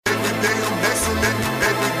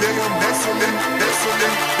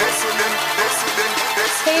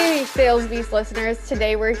week, Sales Beast listeners.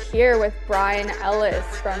 Today we're here with Brian Ellis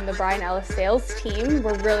from the Brian Ellis sales team.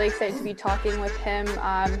 We're really excited to be talking with him.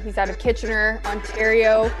 He's out of Kitchener,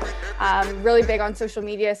 Ontario, really big on social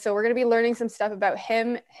media. So we're going to be learning some stuff about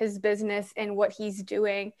him, his business, and what he's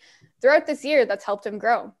doing throughout this year that's helped him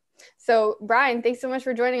grow. So Brian, thanks so much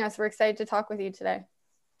for joining us. We're excited to talk with you today.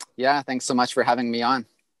 Yeah, thanks so much for having me on.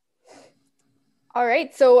 All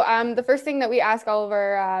right. So the first thing that we ask all of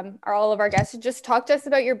our guests is just talk to us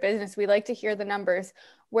about your business. We like to hear the numbers.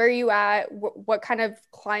 Where are you at? What kind of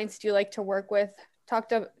clients do you like to work with? Talk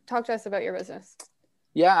to us about your business.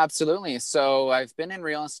 Yeah, absolutely. So I've been in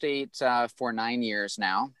real estate for 9 years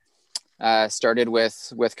now. Started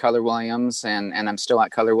with Keller Williams, and I'm still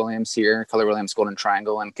at Keller Williams here, Keller Williams Golden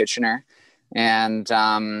Triangle in Kitchener. And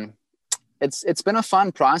it's been a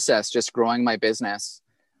fun process just growing my business.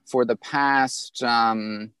 For the past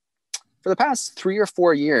 3 or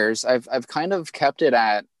 4 years, I've kind of kept it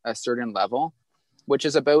at a certain level, which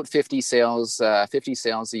is about 50 sales a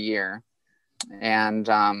year. And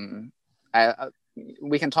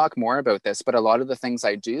we can talk more about this, but a lot of the things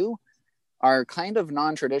I do are kind of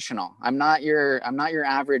non-traditional. I'm not your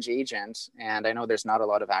average agent, and I know there's not a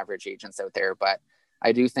lot of average agents out there, but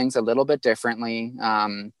I do things a little bit differently.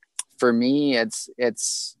 For me, it's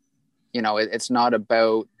not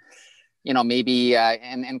about, maybe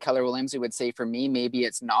in Keller Williams, we would say for me, maybe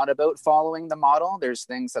it's not about following the model. There's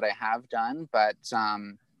things that I have done, but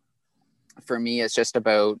for me, it's just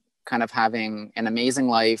about kind of having an amazing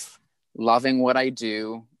life, loving what I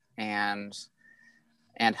do, and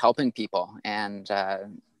helping people. And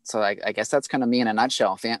so I guess that's kind of me in a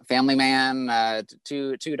nutshell. Family man,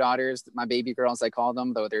 two daughters, my baby girls, I call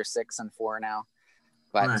them, though they're 6 and 4 now.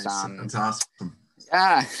 But nice. That's awesome.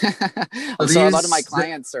 Yeah. So a lot of my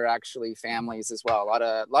clients are actually families as well.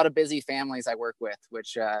 A lot of busy families I work with,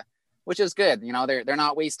 which is good. They're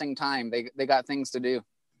not wasting time. They got things to do.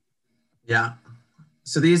 Yeah.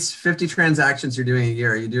 So these 50 transactions you're doing a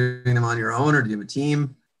year, are you doing them on your own, or do you have a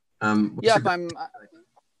team? Yeah,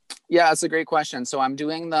 that's a great question. So I'm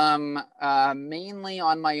doing them mainly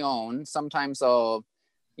on my own. Sometimes I'll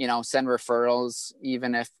send referrals,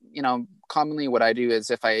 even if, commonly what I do is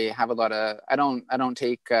if I have a lot of, I don't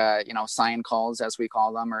take, sign calls, as we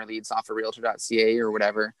call them, or leads off of realtor.ca or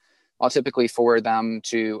whatever. I'll typically forward them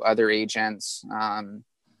to other agents. And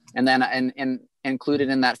then and included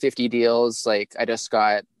in that 50 deals, like I just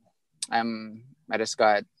did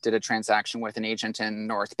a transaction with an agent in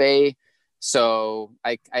North Bay. So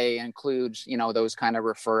I include, those kind of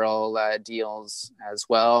referral deals as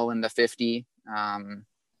well in the 50.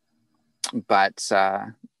 But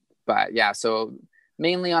yeah, so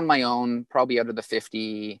mainly on my own, probably out of the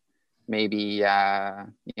 50, maybe,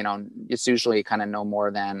 it's usually kind of no more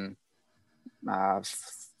than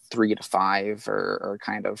 3 to 5 or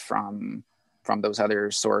kind of from those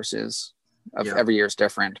other sources. Every year is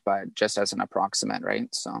different, but just as an approximate, right?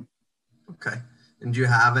 So. Okay. And do you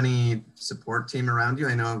have any support team around you?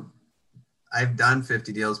 I know I've done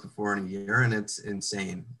 50 deals before in a year, and it's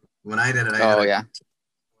insane. When I did it, I had a team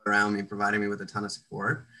around me providing me with a ton of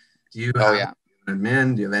support. Do you have an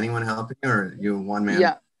admin? Do you have anyone helping, or are you one man?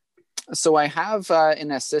 Yeah. So I have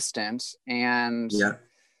an assistant, and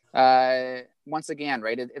once again,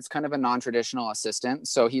 right, it's kind of a non-traditional assistant.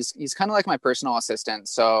 So he's kind of like my personal assistant.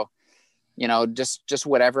 So, just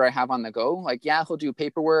whatever I have on the go, like, he'll do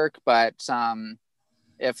paperwork, but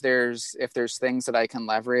if there's things that I can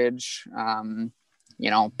leverage,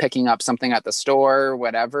 picking up something at the store,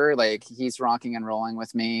 whatever, like, he's rocking and rolling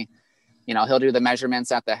with me. He'll do the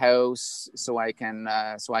measurements at the house so I can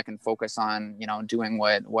focus on, doing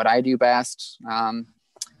what I do best.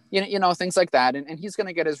 Things like that. And he's going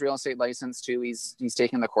to get his real estate license too. He's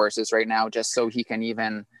taking the courses right now just so he can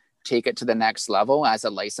even take it to the next level as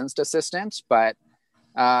a licensed assistant. But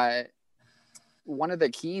one of the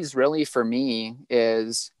keys really for me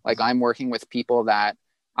is, like, I'm working with people that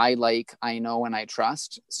I know, and I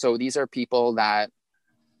trust. So these are people that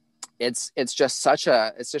it's just such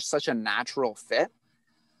a natural fit.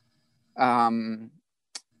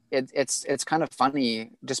 It's kind of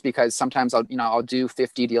funny just because sometimes I'll do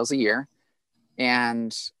 50 deals a year,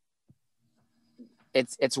 and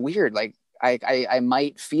it's weird. Like I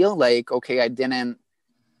might feel like, okay, I didn't,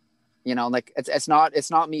 like it's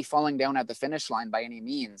not me falling down at the finish line by any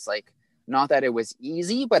means. Like, not that it was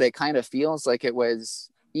easy, but it kind of feels like it was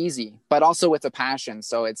easy, but also with a passion.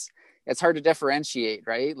 So it's hard to differentiate,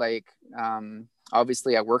 right? Like,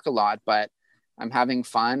 obviously I work a lot, but I'm having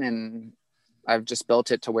fun, and I've just built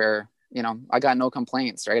it to where, I got no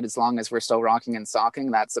complaints, right? As long as we're still rocking and socking,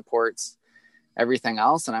 that supports everything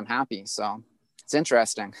else, and I'm happy. So it's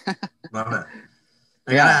interesting. Love it.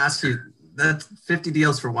 I gotta ask you, that 50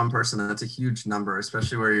 deals for one person, that's a huge number,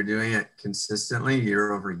 especially where you're doing it consistently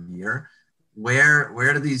year over year.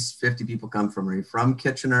 Where do these 50 people come from? Are you from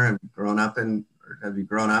Kitchener and have you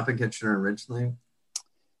grown up in Kitchener originally?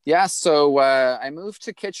 Yeah, so I moved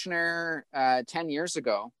to Kitchener 10 years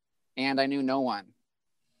ago, and I knew no one.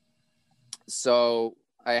 So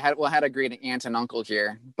I had a great aunt and uncle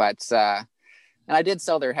here, but and I did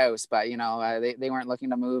sell their house, but they weren't looking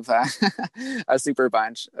to move a super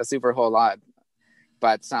whole lot.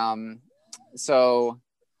 But not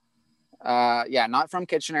from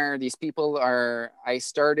Kitchener. These people I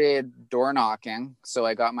started door knocking, so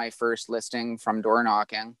I got my first listing from door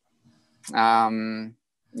knocking. Met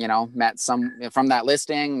from that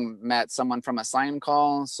listing, met someone from a sign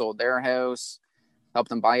call, sold their house, helped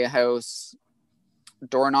them buy a house.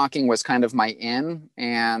 Door knocking was kind of my in.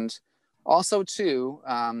 And also too,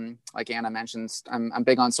 like Anna mentioned, I'm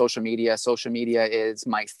big on social media. Social media is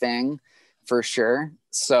my thing for sure.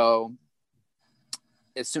 So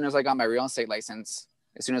as soon as I got my real estate license,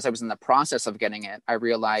 as soon as I was in the process of getting it, I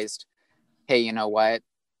realized, hey, you know what?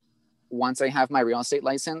 Once I have my real estate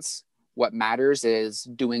license, what matters is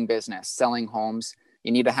doing business, selling homes.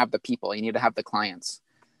 You need to have the people, you need to have the clients.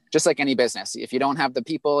 Just like any business. If you don't have the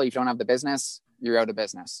people, if you don't have the business, you're out of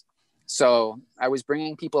business. So I was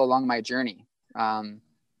bringing people along my journey, kind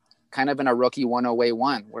of in a rookie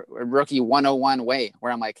 101 way,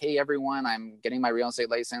 where I'm like, hey, everyone, I'm getting my real estate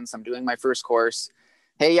license. I'm doing my first course.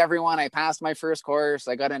 Hey, everyone, I passed my first course.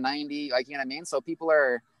 I got a 90, like, you know what I mean? So people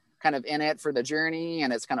are kind of in it for the journey,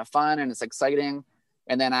 and it's kind of fun and it's exciting.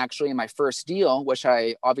 And then actually my first deal, which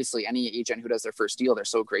obviously any agent who does their first deal, they're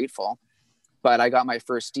so grateful. But I got my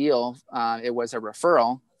first deal. It was a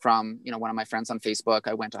referral from, one of my friends on Facebook.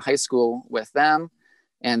 I went to high school with them,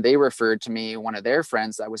 and they referred to me, one of their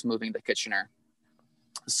friends that was moving to Kitchener.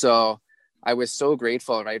 So I was so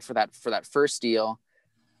grateful, right, for that first deal.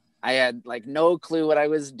 I had like no clue what I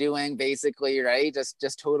was doing, basically, right?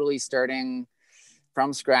 Just totally starting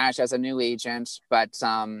from scratch as a new agent. But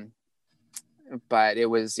it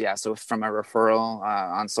was, so from a referral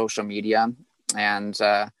on social media. And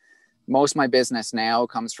most of my business now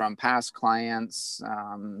comes from past clients,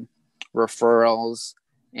 referrals,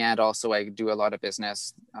 and also I do a lot of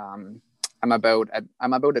business. I'm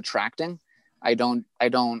about attracting. I don't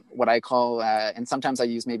what I call, and sometimes I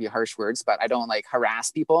use maybe harsh words, but I don't like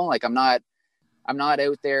harass people. Like I'm not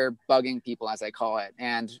out there bugging people, as I call it.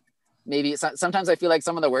 And sometimes I feel like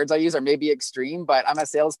some of the words I use are maybe extreme, but I'm a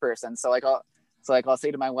salesperson. So I'll say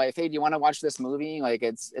to my wife, hey, do you want to watch this movie? Like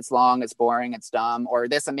it's long, it's boring, it's dumb, or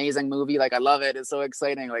this amazing movie. Like I love it. It's so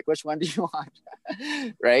exciting. Like, which one do you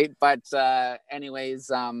want? Right. But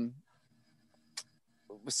anyways,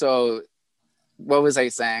 so what was I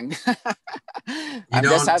saying? I'm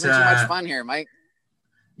just having too much fun here, Mike.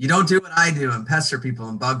 You don't do what I do and pester people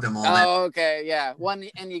and bug them all day. Oh, okay. Yeah. One,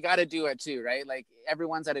 and you got to do it too, right? Like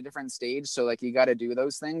everyone's at a different stage. So like you got to do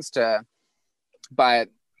those things but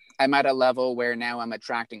I'm at a level where now I'm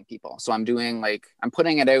attracting people. So I'm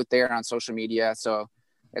putting it out there on social media. So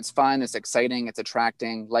it's fun, it's exciting, it's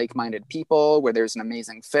attracting like-minded people where there's an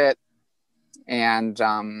amazing fit. And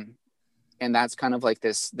that's kind of like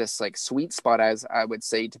this like sweet spot, as I would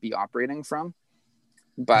say, to be operating from.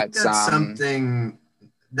 But that's something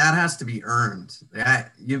that has to be earned.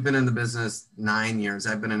 You've been in the business 9 years.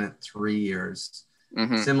 I've been in it 3 years.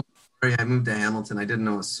 Mm-hmm. Similar story. I moved to Hamilton. I didn't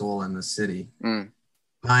know a soul in the city.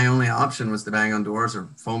 My only option was to bang on doors or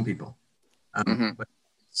phone people. But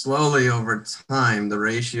slowly over time, the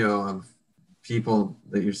ratio of people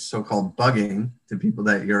that you're so-called bugging to people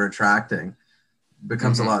that you're attracting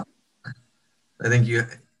becomes a lot. I think you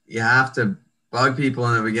have to bug people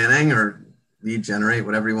in the beginning or lead generate,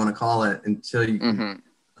 whatever you want to call it, until you get to the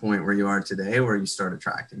point where you are today, where you start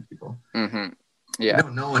attracting people. Yeah. You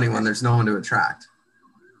don't know anyone. There's no one to attract.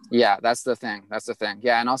 Yeah, that's the thing.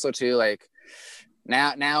 Yeah. And also too, like,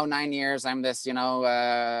 Now 9 years, I'm this,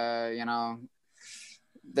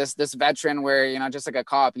 this veteran where, just like a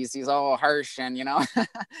cop, he's all harsh and,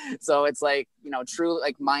 so it's like, true,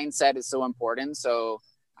 like mindset is so important. So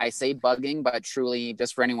I say bugging, but truly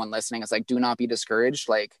just for anyone listening, it's like, do not be discouraged.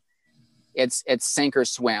 Like it's sink or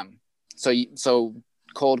swim. So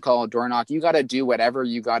cold call, door knock, you got to do whatever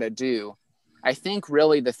you got to do. I think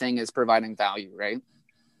really the thing is providing value, right?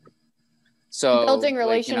 So building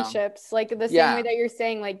relationships, like the same way that you're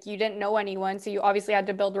saying, like you didn't know anyone, so you obviously had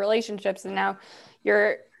to build relationships, and now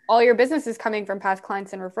all your business is coming from past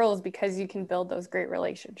clients and referrals because you can build those great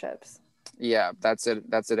relationships. Yeah, that's it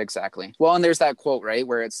exactly. Well, and there's that quote, right,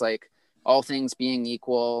 where it's like, all things being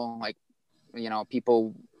equal, like,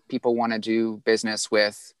 people want to do business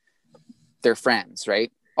with their friends,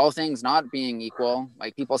 right? All things not being equal,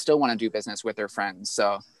 like people still want to do business with their friends.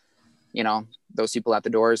 So, you know, those people at the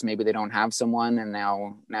doors, maybe they don't have someone, and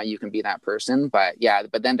now you can be that person. But yeah,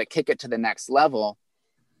 but then to kick it to the next level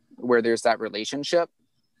where there's that relationship,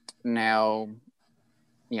 now,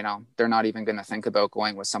 you know, they're not even going to think about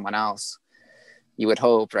going with someone else, you would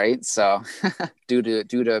hope, right? So due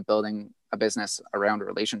to building a business around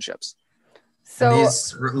relationships. So and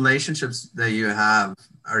these relationships that you have,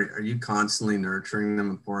 are you constantly nurturing them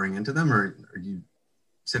and pouring into them, or are you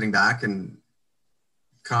sitting back and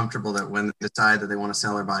comfortable that when they decide that they want to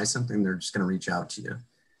sell or buy something, they're just going to reach out to you?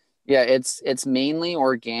 Yeah, it's mainly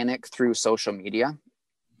organic through social media.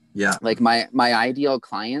 Yeah. Like my ideal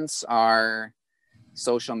clients are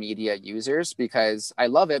social media users, because I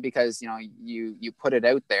love it, because, you know, you put it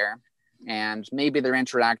out there and maybe they're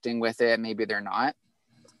interacting with it, maybe they're not,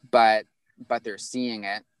 but they're seeing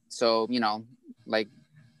it. So, you know, like,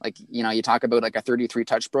 you know, you talk about like a 33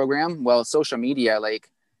 touch program. Well, social media, like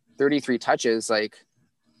 33 touches, like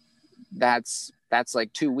that's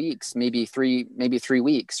like 2 weeks, maybe three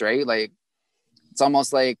weeks, right? Like it's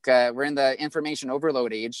almost like we're in the information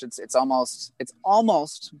overload age. It's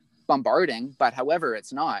almost bombarding, but however,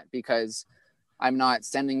 it's not, because I'm not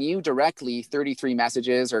sending you directly 33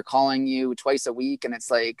 messages or calling you twice a week. And it's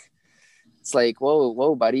like,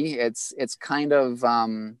 whoa, buddy. It's kind of,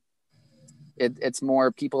 it's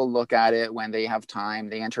more people look at it when they have time,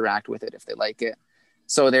 they interact with it if they like it.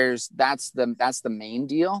 So that's the main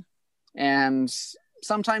deal. And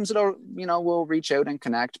sometimes it'll, you know, we'll reach out and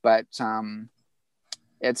connect, but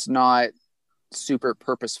it's not super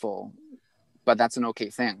purposeful, but that's an okay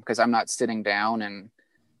thing, because I'm not sitting down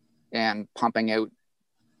and pumping out,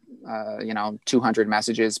 200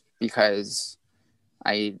 messages because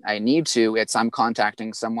I need to. I'm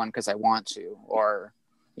contacting someone because I want to, or,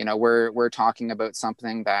 you know, we're talking about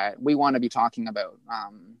something that we want to be talking about,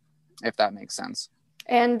 if that makes sense.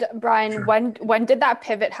 And Brian, Sure. when did that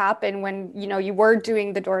pivot happen, when, you know, you were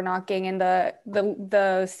doing the door knocking and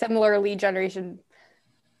the similar lead generation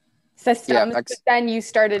systems, but then you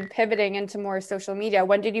started pivoting into more social media?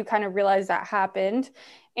 When did you kind of realize that happened?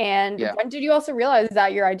 And when did you also realize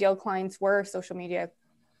that your ideal clients were social media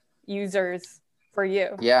users for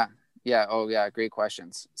you? Yeah. Oh yeah. Great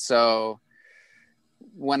questions. So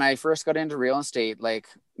when I first got into real estate, like,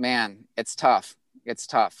 man, it's tough.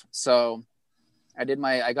 So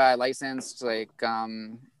I got licensed, like,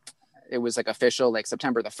 it was like official, like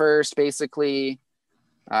September the 1st, basically,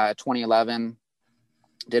 2011.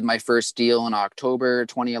 Did my first deal in October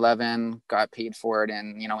 2011, got paid for it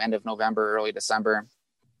in, you know, end of November, early December.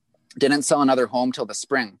 Didn't sell another home till the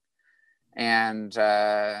spring. And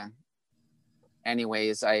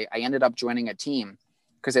anyways, I ended up joining a team,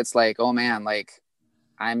 because it's like, oh man, like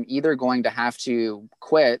I'm either going to have to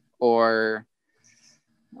quit or,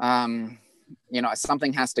 you know,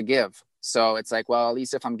 something has to give. So it's like, well, at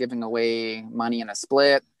least if I'm giving away money in a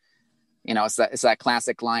split, you know, it's that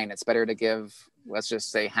classic line. It's better to give, let's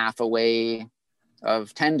just say, half away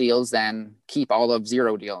of 10 deals than keep all of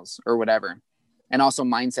 0 deals or whatever. And also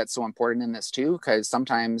mindset's so important in this too, because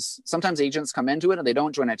sometimes agents come into it and they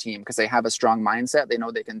don't join a team because they have a strong mindset. They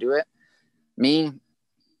know they can do it. Me,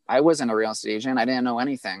 I wasn't a real estate agent. I didn't know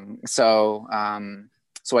anything. So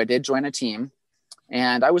I did join a team,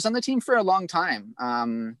 and I was on the team for a long time.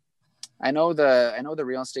 I know the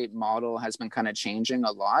real estate model has been kind of changing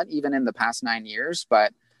a lot, even in the past 9 years,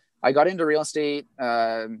 but I got into real estate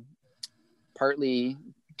partly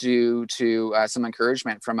due to some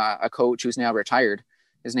encouragement from a coach who's now retired.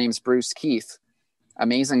 His name's Bruce Keith.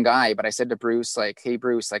 Amazing guy. But I said to Bruce, like, hey,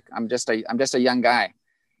 Bruce, like, I'm just a young guy.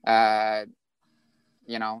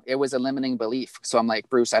 You know, it was a limiting belief. So I'm like,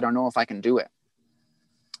 Bruce, I don't know if I can do it,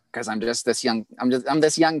 because I'm this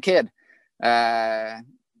young kid.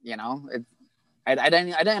 You know, I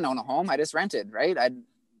didn't own a home. I just rented. Right.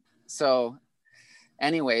 So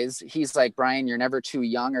anyways, he's like, Brian, you're never too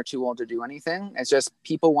young or too old to do anything. It's just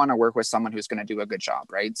people want to work with someone who's going to do a good job.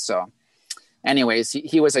 Right. So anyways,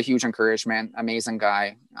 he was a huge encouragement, amazing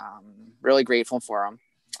guy. Really grateful for him.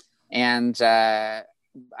 And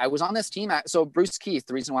I was on this team. So Bruce Keith,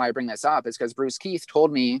 the reason why I bring this up is because Bruce Keith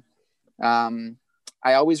told me, I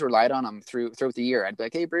always relied on him throughout the year. I'd be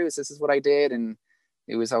like, hey, Bruce, this is what I did. And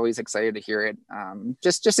he was always excited to hear it.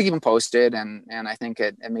 Just to keep him posted. And I think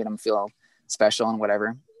it made him feel special and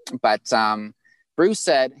whatever. But Bruce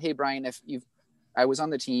said, hey, Brian, I was on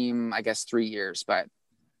the team, I guess 3 years, but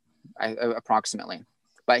approximately.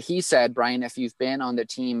 But he said, Brian, if you've been on the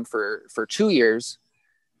team for 2 years,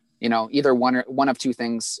 you know, either one of two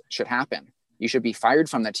things should happen. You should be fired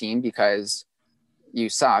from the team because you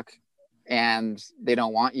suck, and they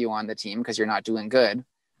don't want you on the team because you're not doing good,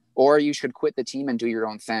 or you should quit the team and do your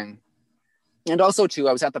own thing. And also too,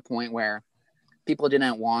 I was at the point where people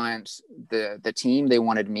didn't want the team, they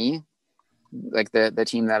wanted me, like the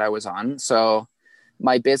team that I was on. So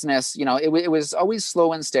my business, you know, it was always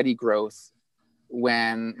slow and steady growth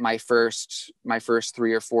when my first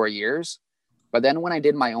 3 or 4 years. But then when I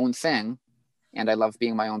did my own thing, and I love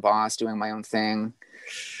being my own boss, doing my own thing,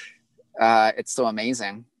 it's so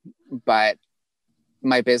amazing. But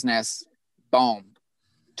my business, boom,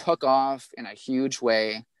 took off in a huge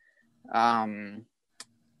way. Kind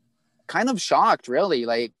of shocked, really.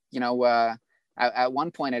 Like, you know, at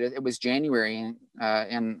one point it was January,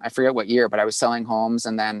 and I forget what year, but I was selling homes,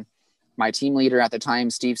 and then my team leader at the time,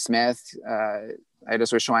 Steve Smith, I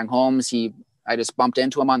just was showing homes. I just bumped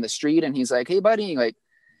into him on the street, and he's like, "Hey, buddy, like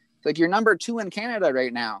you're number 2 in Canada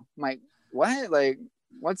right now." I'm like, "What? Like,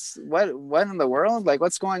 what in the world? Like,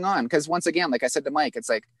 what's going on?" Because once again, like I said to Mike, it's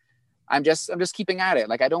like I'm just keeping at it.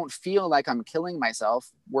 Like, I don't feel like I'm killing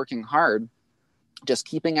myself working hard, just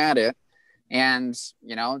keeping at it. And,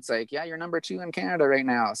 you know, it's like, yeah, you're number 2 in Canada right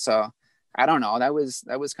now. So I don't know. That was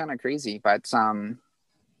kind of crazy, but,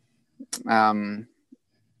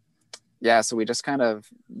 yeah, so we just kind of,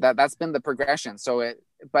 that's been the progression. So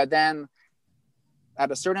but then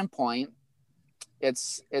at a certain point,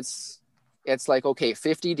 it's like, okay,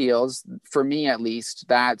 50 deals for me, at least,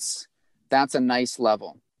 that's a nice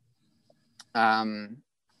level. My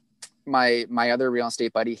other real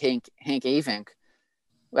estate buddy, Hank Avink,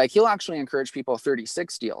 like, he'll actually encourage people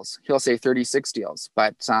 36 deals. He'll say 36 deals,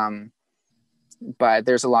 but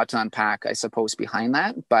there's a lot to unpack, I suppose, behind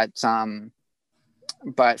that. But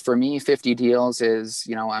for me, 50 deals is,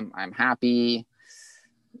 you know, I'm happy,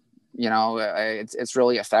 you know, it's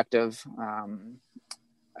really effective.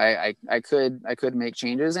 I could make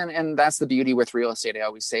changes, and that's the beauty with real estate. I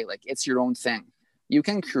always say, like, it's your own thing. You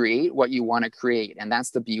can create what you want to create, and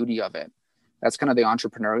that's the beauty of it. That's kind of the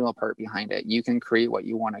entrepreneurial part behind it. You can create what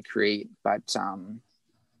you want to create, but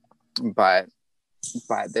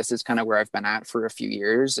this is kind of where I've been at for a few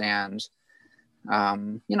years, and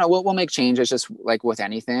you know, we'll make changes, just like with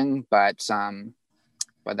anything, but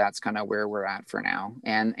that's kind of where we're at for now.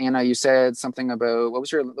 And Anna, you said something about, what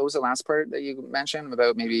was the last part that you mentioned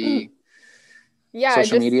about maybe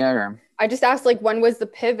social media? Or I just asked, like, when was the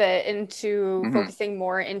pivot into focusing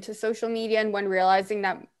more into social media, and when realizing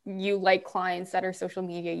that you like clients that are social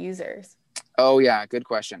media users? Oh yeah, good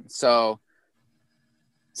question. So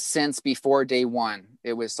since before day one,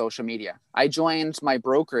 it was social media. I joined my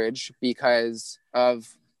brokerage because of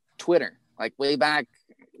Twitter, like way back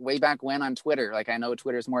when on Twitter. Like, I know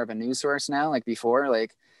Twitter's more of a news source now. Like before,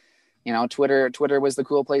 like, you know, Twitter was the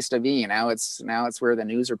cool place to be. Now it's where the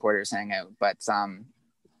news reporters hang out. But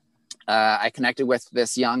I connected with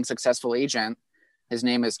this young, successful agent. His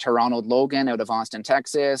name is Ronald Logan, out of Austin,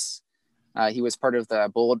 Texas. He was part of the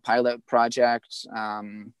Bold Pilot Project.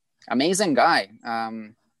 Amazing guy.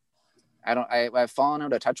 I've fallen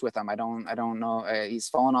out of touch with him. I don't know. He's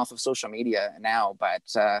fallen off of social media now, but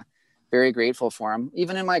very grateful for him.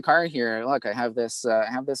 Even in my car here, look, I have this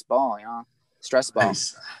ball, you know, stress ball.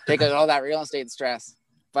 Nice. Take all that real estate stress.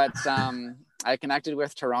 But I connected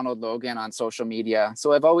with Ronald Logan on social media.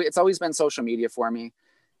 So it's always been social media for me.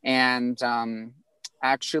 And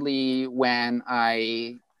actually, when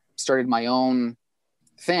I started my own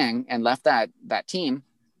thing and left that team,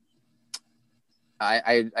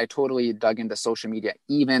 I totally dug into social media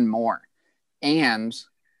even more, and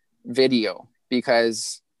video,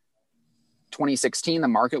 because 2016, the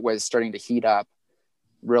market was starting to heat up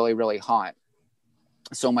really, really hot.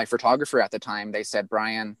 So my photographer at the time, they said,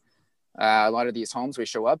 "Brian, a lot of these homes we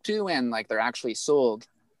show up to, and like, they're actually sold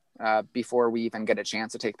before we even get a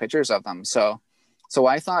chance to take pictures of them." So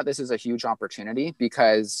I thought this is a huge opportunity,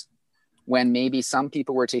 because when maybe some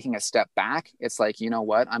people were taking a step back, it's like, you know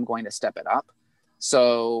what, I'm going to step it up.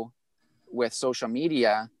 So with social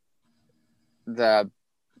media, the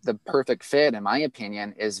perfect fit, in my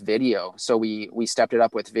opinion, is video. So we stepped it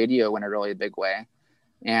up with video in a really big way,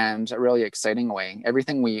 and a really exciting way.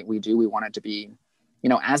 Everything we do, we want it to be, you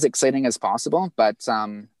know, as exciting as possible. But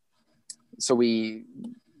so we,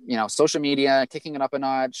 you know, social media, kicking it up a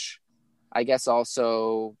notch. I guess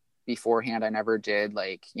also beforehand, I never did,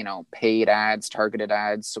 like, you know, paid ads, targeted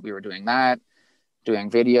ads. So we were doing that, doing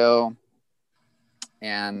video,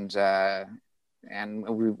 and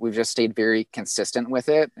we've just stayed very consistent with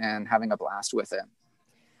it and having a blast with it.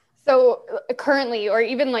 So currently, or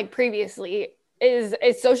even like previously, is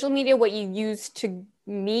social media what you use to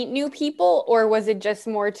meet new people, or was it just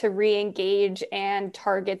more to re-engage and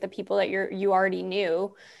target the people that you already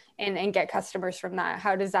knew and get customers from that?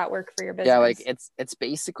 How does that work for your business? Yeah, like it's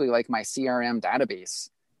basically like my CRM database.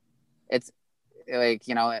 It's like,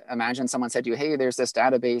 you know, imagine someone said to you, hey, there's this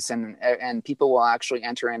database, and people will actually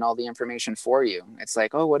enter in all the information for you. It's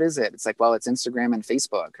like, oh, what is it? It's like, well, it's Instagram and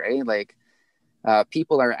Facebook, right? Like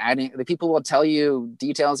people will tell you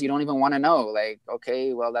details you don't even want to know. Like,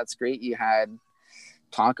 okay, well, that's great. You had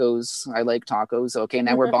tacos. I like tacos. Okay,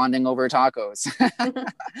 now we're bonding over tacos.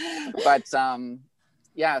 But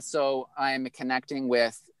yeah, so I'm connecting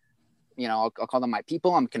with, you know, I'll call them my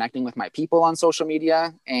people. I'm connecting with my people on social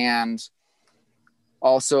media, and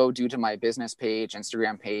also due to my business page,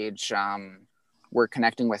 Instagram page, we're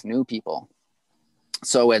connecting with new people.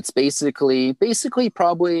 So it's basically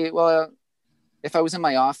probably, well, if I was in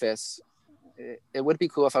my office, it would be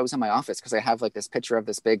cool if I was in my office, because I have like this picture of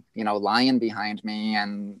this big, you know, lion behind me,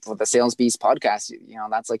 and with the Sales Beast podcast, you know,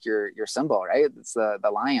 that's like your symbol, right? It's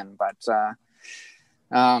the lion. But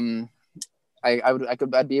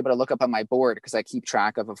I'd be able to look up on my board, because I keep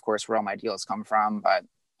track of course, where all my deals come from, but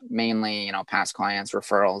mainly, you know, past clients,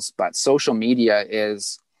 referrals. But social media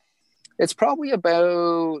it's probably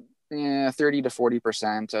about 30 to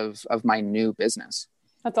 40% of my new business.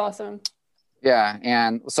 That's awesome. Yeah.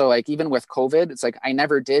 And so like, even with COVID, it's like, I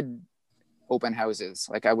never did open houses.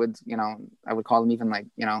 Like I would call them even like,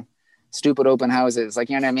 you know, stupid open houses. Like,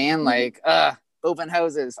 you know what I mean? Like, open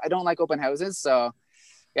houses. I don't like open houses. So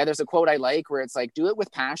yeah, there's a quote I like where it's like, do it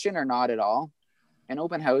with passion or not at all. And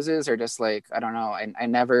open houses are just like, I don't know. I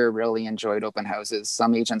never really enjoyed open houses.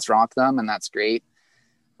 Some agents rock them, and that's great,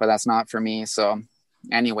 but that's not for me. So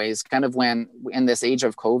anyways, kind of when in this age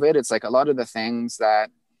of COVID, it's like a lot of the things that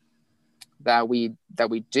we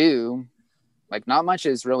do, like not much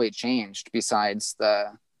has really changed besides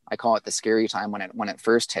I call it the scary time when it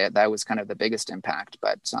first hit. That was kind of the biggest impact.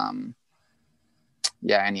 But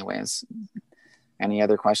yeah, anyways. Any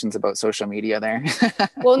other questions about social media there?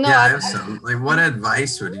 Well, no. Yeah, I have some. Like, what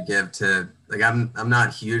advice would you give to, like, I'm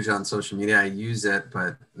not huge on social media. I use it,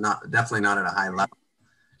 but definitely not at a high level.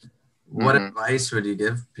 What advice would you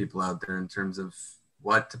give people out there in terms of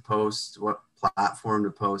what to post, what platform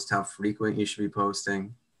to post, how frequent you should be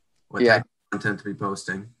posting, what type of content to be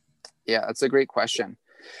posting? Yeah, that's a great question.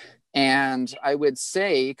 And I would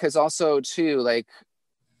say, because also too, like,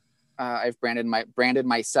 I've branded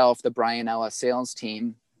myself the Brian Ellis Sales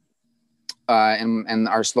Team, and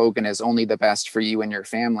our slogan is only the best for you and your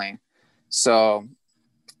family. So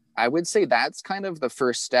I would say that's kind of the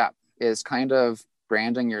first step, is kind of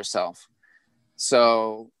branding yourself.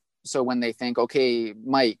 So when they think, okay,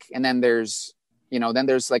 Mike, and then there's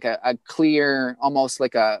like a clear, almost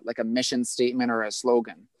like a mission statement or a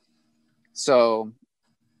slogan. So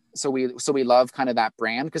we love kind of that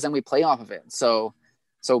brand, because then we play off of it. So,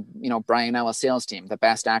 you know, Brian Ellis Sales Team, the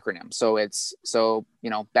best acronym. So you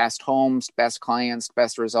know, best homes, best clients,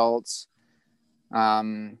 best results.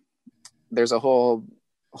 There's a whole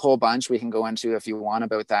bunch we can go into if you want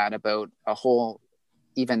about that, about a whole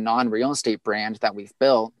even non-real estate brand that we've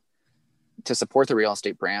built to support the real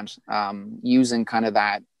estate brand, using kind of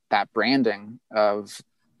that branding of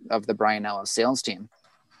the Brian Ellis Sales Team.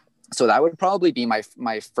 So that would probably be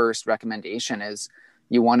my first recommendation, is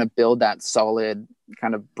you want to build that solid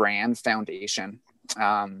kind of brand foundation.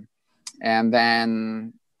 And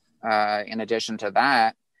then in addition to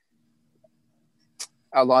that,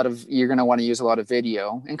 you're going to want to use a lot of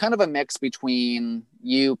video, and kind of a mix between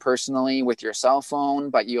you personally with your cell phone,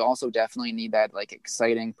 but you also definitely need that like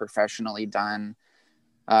exciting, professionally done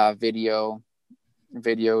video.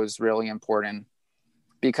 Video is really important,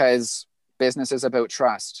 because business is about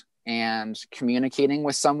trust, and communicating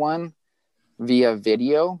with someone via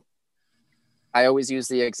video. I always use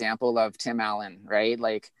the example of Tim Allen, right?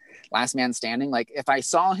 Like Last Man Standing. Like if I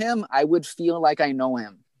saw him, I would feel like I know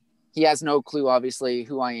him. He has no clue, obviously,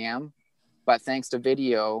 who I am, but thanks to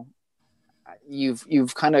video,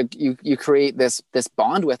 you've kind of, you create this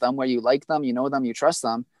bond with them where you like them, you know them, you trust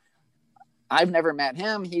them. I've never met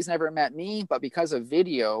him. He's never met me, but because of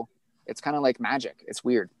video, it's kind of like magic. It's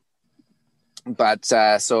weird. But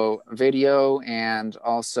so video, and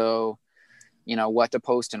also, you know, what to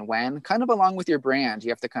post and when, kind of along with your brand.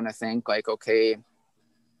 You have to kind of think like, okay,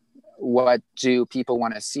 what do people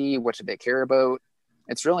want to see? What do they care about?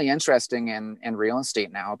 It's really interesting in real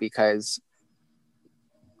estate now, because,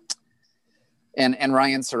 and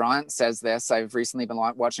Ryan Serrant says this, I've recently been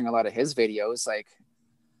watching a lot of his videos. Like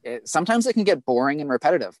sometimes it can get boring and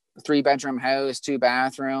repetitive. 3-bedroom house, 2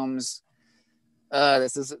 bathrooms.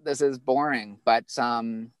 This is boring, but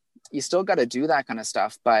you still got to do that kind of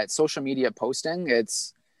stuff. But social media posting,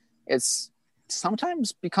 it's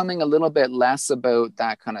sometimes becoming a little bit less about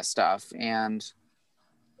that kind of stuff, and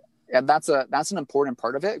that's an important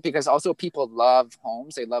part of it, because also people love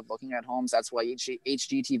homes. They love looking at homes. That's why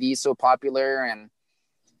HGTV is so popular, and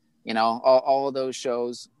all of those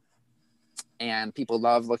shows, and people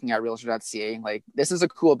love looking at realtor.ca. Like, this is a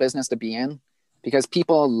cool business to be in because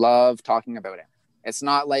people love talking about it. It's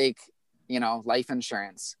not like, life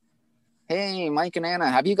insurance. Hey, Mike and Anna,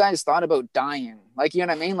 have you guys thought about dying? Like, you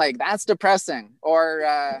know what I mean? Like, that's depressing.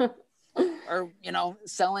 Or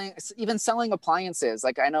selling appliances.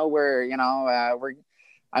 Like, I know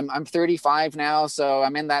I'm 35 now, so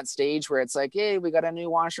I'm in that stage where it's like, hey, we got a new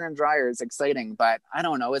washer and dryer. It's exciting, but I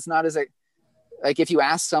don't know. It's not as like if you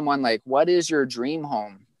ask someone like, what is your dream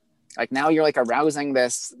home? Like, now you're like arousing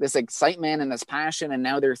this excitement and this passion, and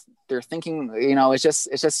now they're thinking, it's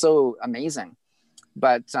just so amazing.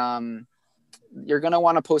 But you're gonna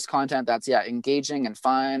want to post content that's engaging and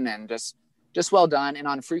fun and just well done. And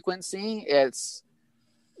on frequency, it's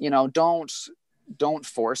don't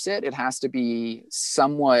force it. It has to be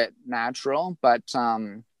somewhat natural, but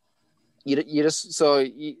you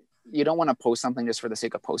don't want to post something just for the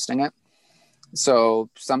sake of posting it. So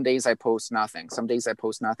some days I post nothing. Some days I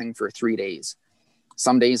post nothing for 3 days.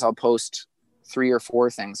 Some days I'll post 3 or 4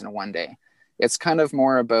 things in one day. It's kind of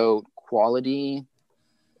more about quality.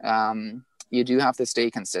 You do have to stay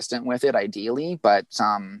consistent with it ideally, but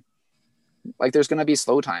like, there's going to be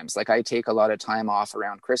slow times. Like, I take a lot of time off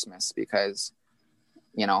around Christmas because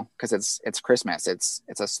it's Christmas. It's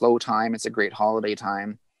a slow time. It's a great holiday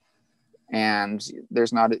time. And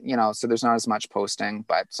there's not, so there's not as much posting,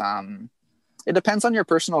 but it depends on your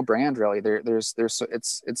personal brand, really. There's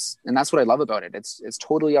and that's what I love about it. It's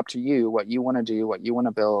totally up to you, what you want to do, what you want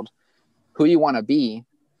to build, who you want to be.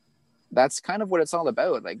 That's kind of what it's all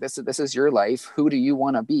about. Like, this is your life. Who do you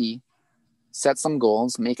want to be? Set some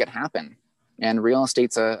goals, make it happen. And real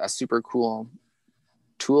estate's a super cool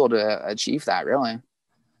tool to achieve that, really.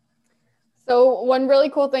 So one really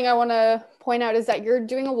cool thing I want to point out is that you're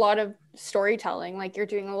doing a lot of storytelling. Like, you're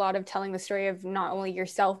doing a lot of telling the story of not only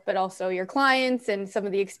yourself, but also your clients and some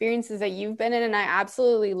of the experiences that you've been in. And I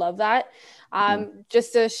absolutely love that.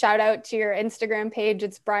 Just a shout out to your Instagram page.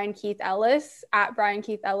 It's Brian Keith Ellis, at Brian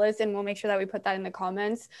Keith Ellis. And we'll make sure that we put that in the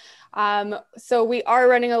comments. So we are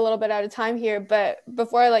running a little bit out of time here, but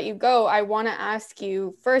before I let you go, I want to ask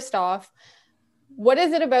you, first off, what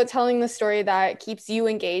is it about telling the story that keeps you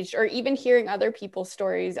engaged, or even hearing other people's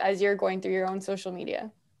stories as you're going through your own social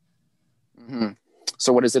media? Mm-hmm.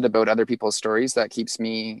 So what is it about other people's stories that keeps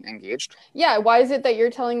me engaged? Yeah. Why is it that you're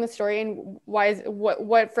telling the story, and why is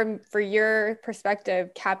what for your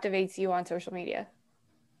perspective captivates you on social media?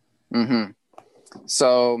 Mm-hmm.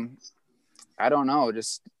 So I don't know,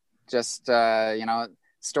 just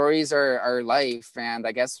stories are life. And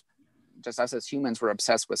I guess just us as humans, we're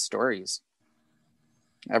obsessed with stories.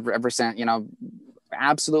 Ever since,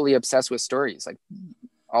 absolutely obsessed with stories, like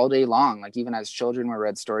all day long. Like, even as children, we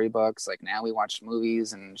read storybooks. Like, now we watch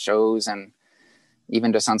movies and shows, and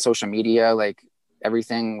even just on social media, like,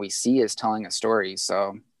 everything we see is telling a story.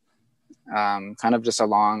 So kind of just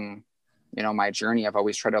along, my journey, I've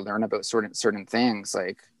always tried to learn about certain things.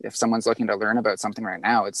 Like, if someone's looking to learn about something right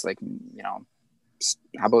now, it's like,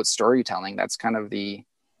 how about storytelling? That's kind of the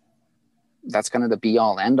be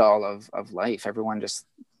all end all of life. Everyone just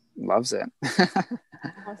loves it.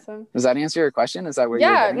 Awesome. Does that answer your question? Is that where you're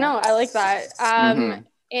getting at? I like that.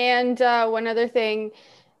 And one other thing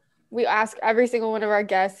we ask every single one of our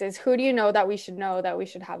guests is, who do you know that we should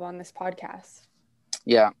have on this podcast?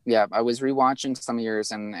 Yeah. I was rewatching some of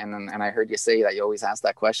yours, and I heard you say that you always ask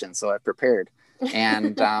that question, so I prepared.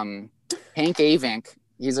 And Hank Avink,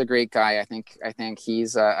 he's a great guy. I think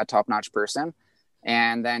he's a top-notch person.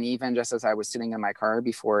 And then, even just as I was sitting in my car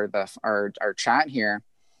before our chat here,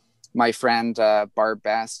 my friend Barb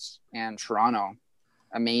Best in Toronto,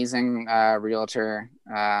 amazing realtor.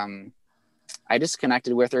 I just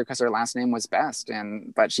connected with her because her last name was Best,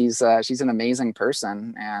 but she's an amazing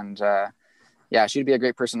person, and she'd be a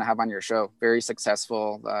great person to have on your show. Very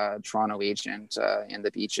successful Toronto agent in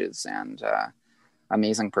the beaches, and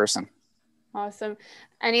amazing person. Awesome.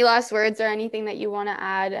 Any last words or anything that you want to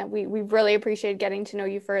add? We really appreciate getting to know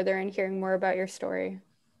you further and hearing more about your story.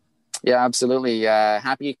 Yeah, absolutely.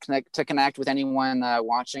 Happy to connect with anyone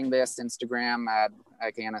watching this. Instagram,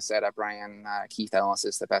 like Anna said, Brian Keith Ellis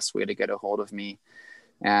is the best way to get a hold of me.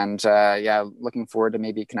 And looking forward to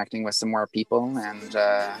maybe connecting with some more people. And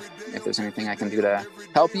if there's anything I can do to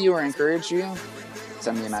help you or encourage you,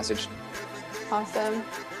 send me a message. Awesome.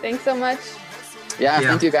 Thanks so much. Yeah.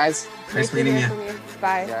 Thank you, guys. Nice meeting you.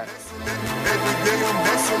 Bye. Yeah.